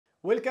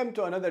Welcome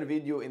to another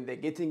video in the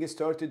Getting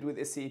Started with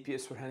SAP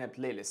S/4HANA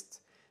playlist.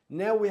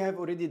 Now we have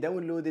already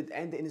downloaded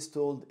and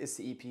installed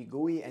SAP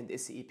GUI and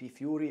SAP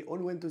Fiori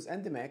on Windows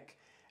and Mac,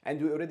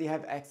 and we already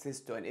have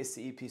access to an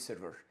SAP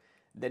server.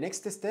 The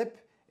next step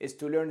is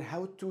to learn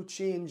how to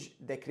change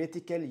the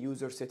critical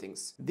user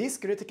settings. These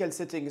critical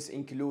settings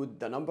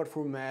include the number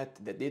format,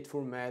 the date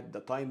format,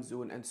 the time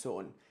zone, and so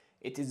on.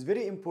 It is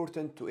very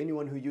important to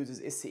anyone who uses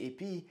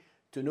SAP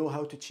to know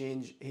how to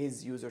change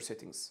his user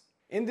settings.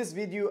 In this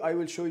video, I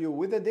will show you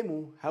with a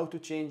demo how to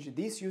change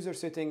these user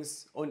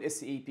settings on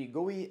SAP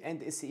GUI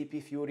and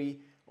SAP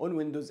Fiori on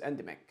Windows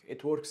and Mac.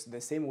 It works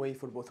the same way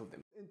for both of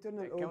them.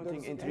 Internal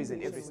accounting entries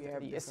and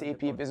everything. The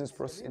SAP Business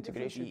Process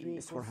Integration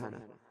is for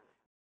HANA.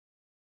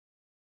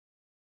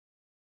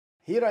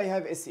 Here I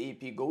have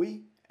SAP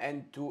GUI,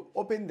 and to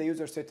open the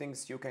user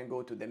settings, you can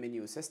go to the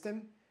menu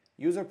System,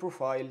 User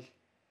Profile,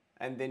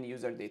 and then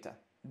User Data.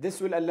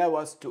 This will allow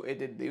us to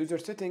edit the user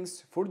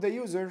settings for the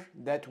user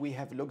that we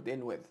have logged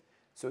in with.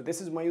 So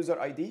this is my user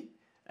ID,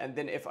 and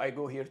then if I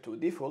go here to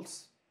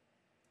defaults,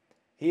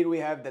 here we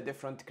have the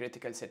different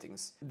critical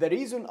settings. The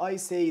reason I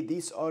say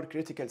these are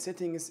critical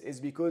settings is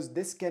because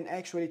this can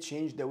actually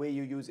change the way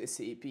you use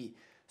SAP.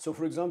 So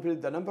for example,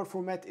 the number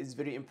format is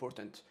very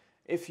important.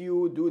 If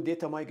you do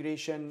data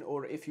migration,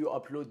 or if you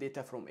upload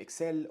data from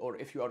Excel, or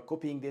if you are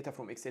copying data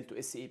from Excel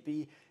to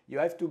SAP, you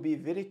have to be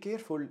very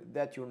careful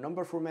that your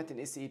number format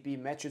in SAP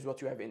matches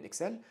what you have in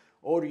Excel,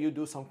 or you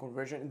do some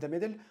conversion in the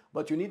middle,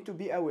 but you need to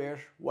be aware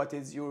what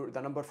is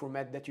the number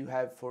format that you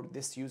have for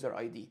this user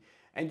ID.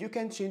 And you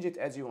can change it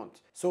as you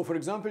want. So for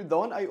example, the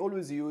one I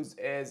always use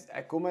is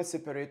a comma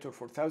separator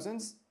for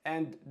thousands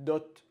and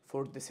dot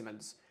for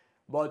decimals,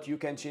 but you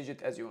can change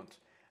it as you want.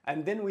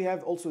 And then we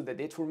have also the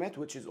date format,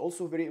 which is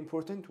also very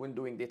important when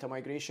doing data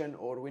migration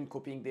or when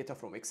copying data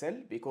from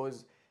Excel,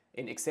 because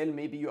in Excel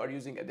maybe you are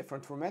using a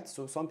different format.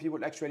 So some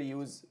people actually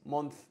use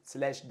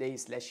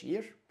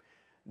month/day/year.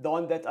 The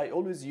one that I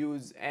always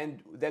use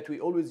and that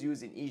we always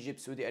use in Egypt,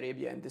 Saudi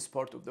Arabia, and this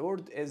part of the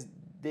world is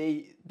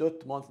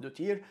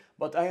day.month.year.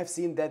 But I have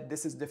seen that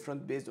this is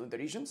different based on the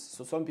regions.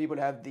 So some people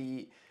have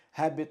the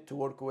habit to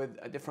work with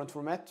a different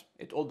format.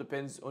 It all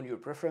depends on your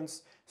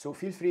preference. So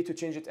feel free to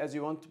change it as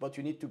you want, but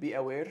you need to be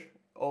aware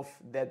of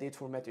the date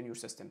format in your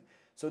system.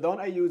 So the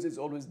one I use is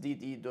always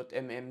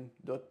dd.mm.yyyy.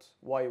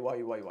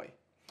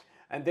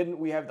 And then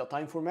we have the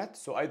time format.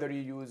 So either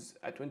you use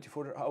a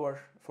 24-hour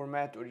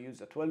format or you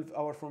use a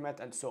 12-hour format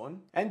and so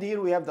on. And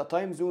here we have the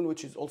time zone,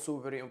 which is also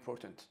very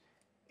important.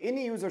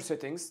 Any user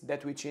settings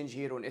that we change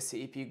here on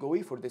SAP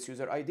GUI for this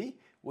user ID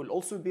will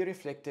also be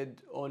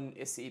reflected on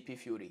SAP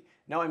Fiori.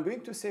 Now I'm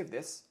going to save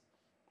this,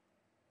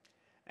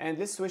 and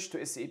let's switch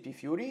to SAP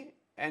Fiori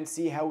and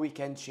see how we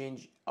can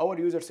change our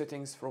user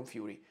settings from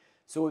Fiori.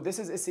 So this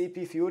is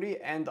SAP Fiori,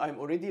 and I'm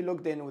already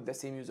logged in with the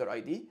same user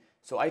ID.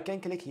 So I can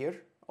click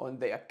here on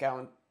the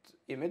account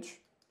image,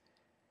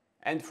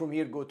 and from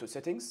here go to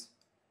settings,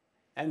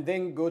 and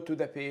then go to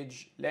the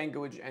page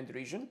language and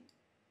region.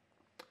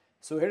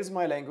 So here's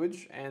my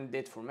language and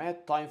date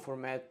format,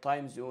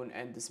 time zone,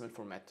 and decimal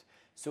format.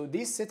 So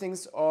these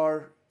settings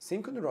are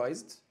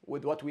synchronized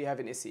with what we have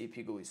in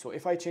SAP GUI. So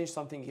if I change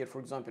something here, for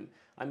example,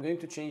 I'm going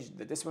to change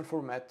the decimal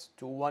format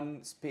to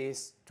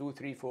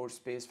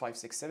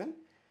 1:234:567,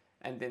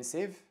 and then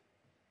save.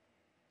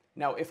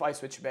 Now if I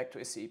switch back to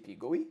SAP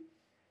GUI,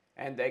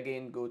 and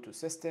again go to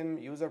System,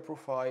 User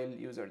Profile,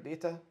 User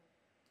Data,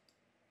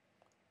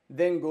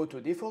 then go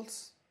to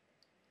Defaults,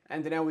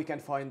 and now we can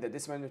find the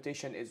decimal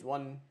notation is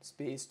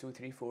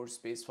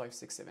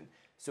 1:234:567.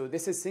 So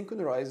this is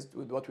synchronized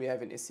with what we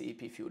have in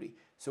SAP Fiori.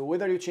 So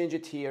whether you change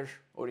it here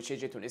or you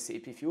change it on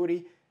SAP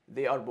Fiori,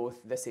 they are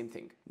both the same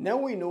thing. Now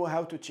we know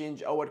how to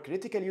change our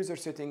critical user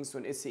settings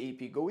on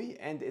SAP GUI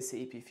and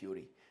SAP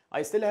Fiori.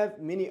 I still have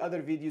many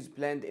other videos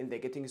planned in the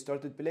Getting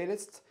Started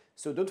playlist,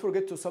 so don't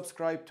forget to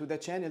subscribe to the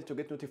channel to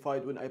get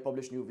notified when I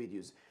publish new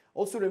videos.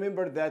 Also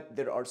remember that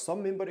there are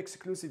some member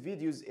exclusive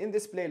videos in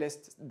this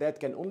playlist that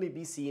can only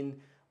be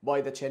seen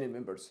by the channel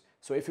members.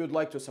 So if you'd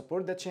like to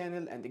support the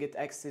channel and get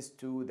access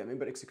to the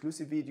member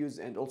exclusive videos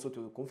and also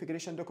to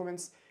configuration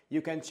documents,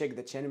 you can check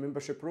the channel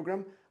membership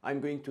program. I'm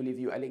going to leave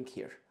you a link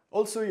here.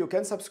 Also, you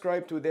can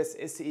subscribe to this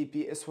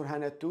SAP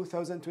S/4HANA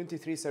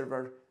 2023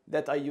 server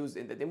that I used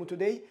in the demo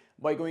today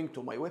by going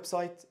to my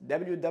website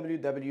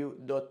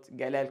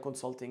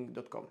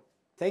www.galalconsulting.com.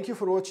 Thank you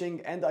for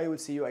watching, and I will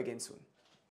see you again soon.